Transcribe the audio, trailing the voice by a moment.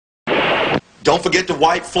Don't forget to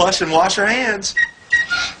wipe, flush, and wash your hands.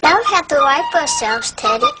 Don't have to wipe ourselves,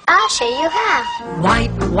 Teddy. I'll show you how.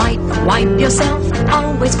 Wipe, wipe, wipe yourself,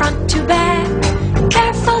 always front to back.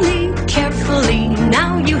 Carefully, carefully,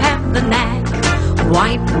 now you have the knack.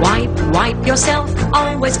 Wipe, wipe, wipe yourself,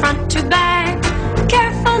 always front to back.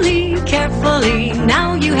 Carefully, carefully,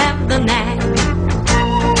 now you have the knack.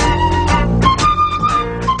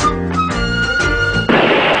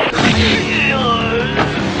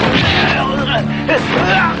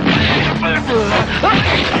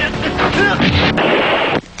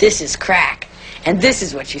 This is crack, and this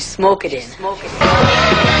is what you smoke it in.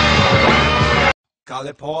 Call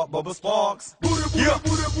it pork, bubble sparks. Booty, booty,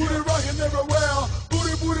 booty, booty, rockin' everywhere.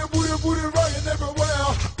 Booty, booty, booty, booty, rockin' everywhere.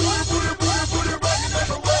 Booty, booty, booty, booty, rockin'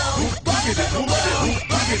 everywhere. Rockin' everywhere,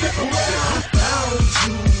 rockin' everywhere. Down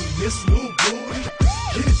to this new booty.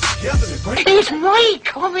 Get it together and break. It's very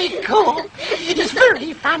comical. It's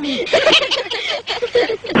very funny.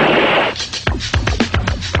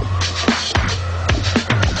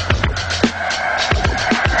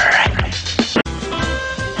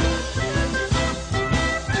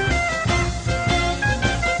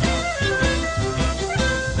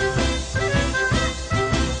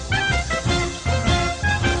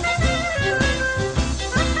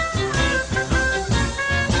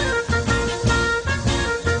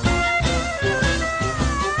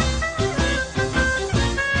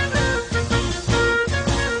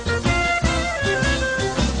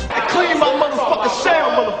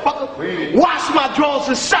 Wash my drawers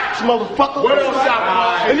and socks, motherfucker. What else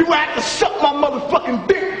I And you have to suck my motherfucking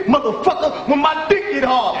dick, motherfucker, when my dick get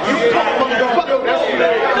hard. You punk, motherfucker.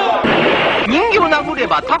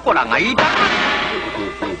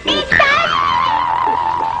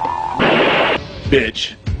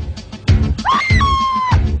 Bitch.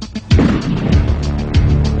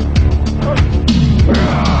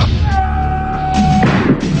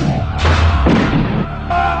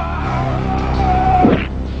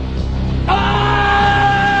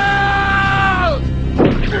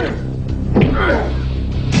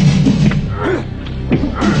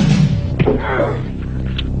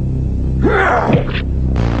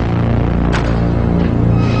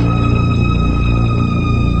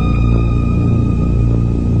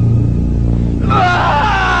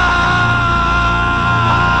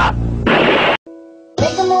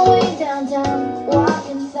 Making my way downtown,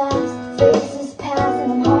 walking fast, faces pass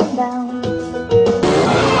and I'm homebound.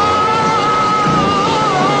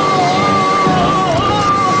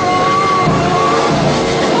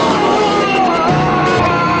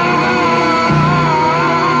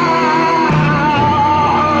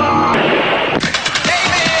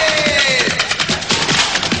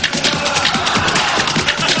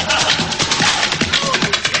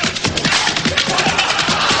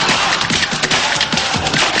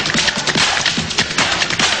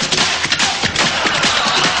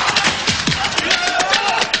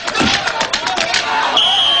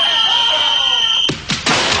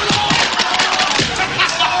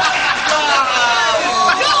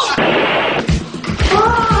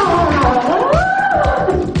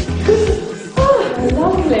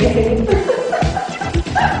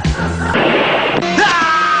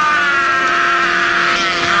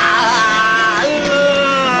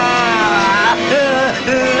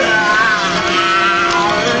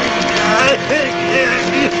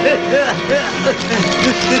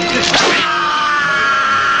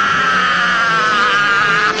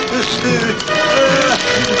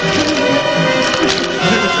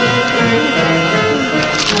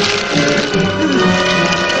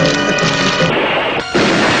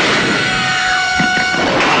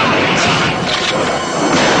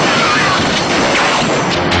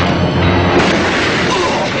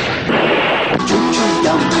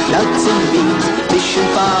 Nuts and beans, fish and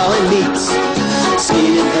fowl and meats.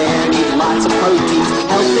 Skin and hair need lots of proteins.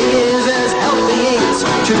 Healthy is as healthy eats.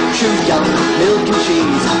 Choo-choo yum, milk and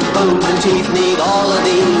cheese. Bones and teeth need all of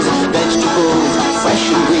these. Vegetables, fresh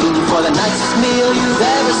and green, for the nicest meal you've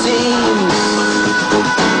ever seen.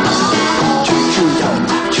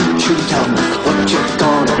 Choo-choo yum, what you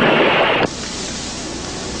gonna...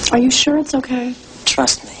 Are you sure it's okay?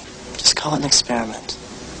 Trust me, just call it an experiment.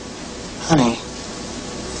 Honey.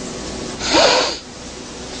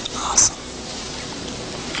 Awesome.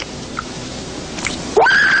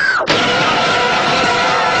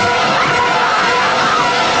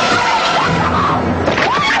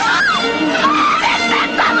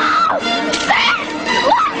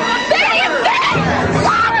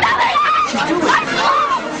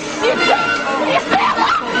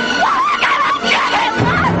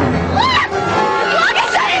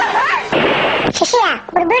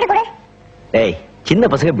 டேய், சின்ன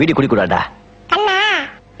பசங்க PT குடிக்கூடாடா.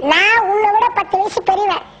 நான் உன்னை விட 10 வயசு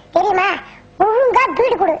பெரியவன் தெரியுமா? ஒழுங்கா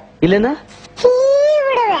பீடு கொடு. இல்லன்னா சீ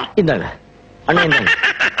விடுவேன். இந்தாங்க அண்ணா இந்தாங்க.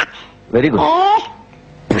 Very good.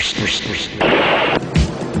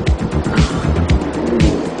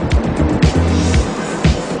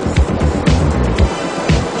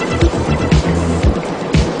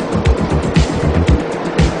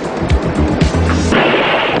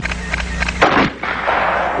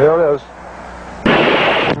 There it is.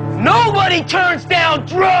 Nobody turns down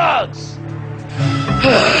drugs!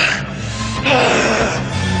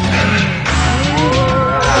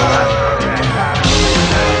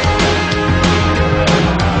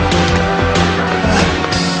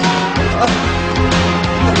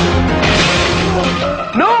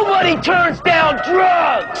 Nobody turns down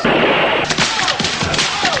drugs!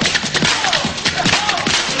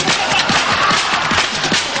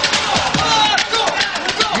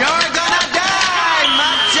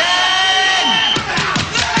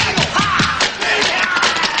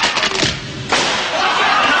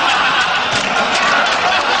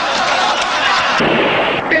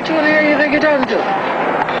 Who the hell you think you're talking to?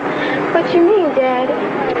 What you mean, Dad?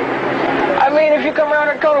 I mean, if you come around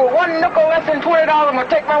and come with one nickel less than $20, I'm gonna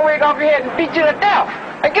take my wig off your head and beat you to death.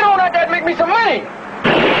 And get on out there and make me some money.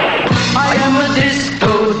 I am a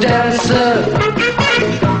disco dancer.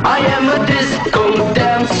 I am a disco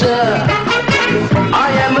dancer.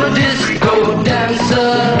 I am a disco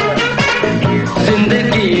dancer.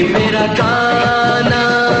 Zindagi mera gaana.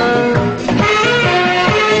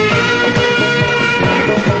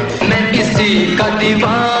 मैं किसी का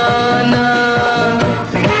दीवाना.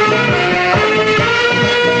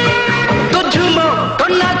 तो झूमो तो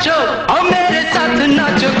नाचो और मेरे साथ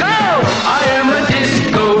नाचो. Go! I am a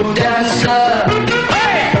disco dancer.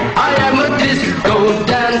 Hey! I am a disco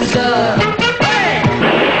dancer. Hey!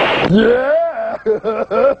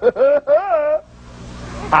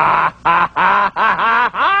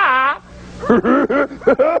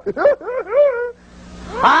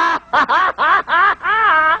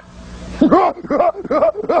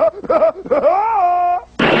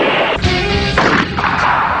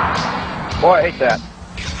 Boy, I hate that.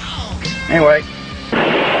 Anyway.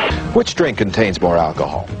 Which drink contains more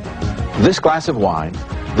alcohol? This glass of wine,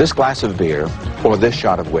 this glass of beer, or this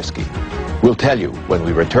shot of whiskey? We'll tell you when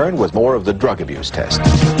we return with more of the drug abuse test.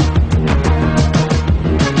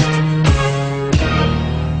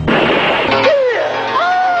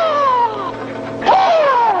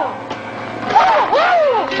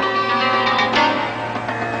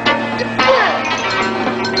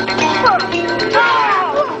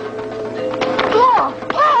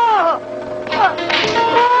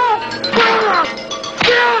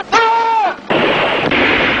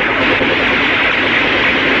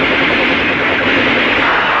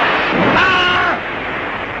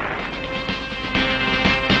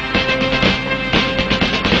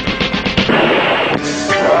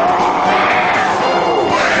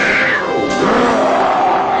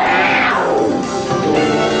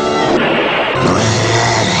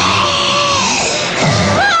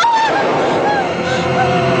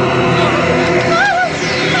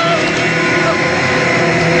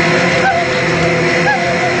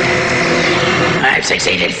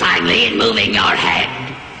 Succeeded finally in moving your head.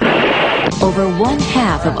 Over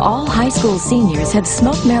 1/2 of all high school seniors have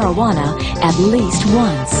smoked marijuana at least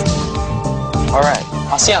once. All right,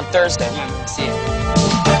 I'll see you on Thursday.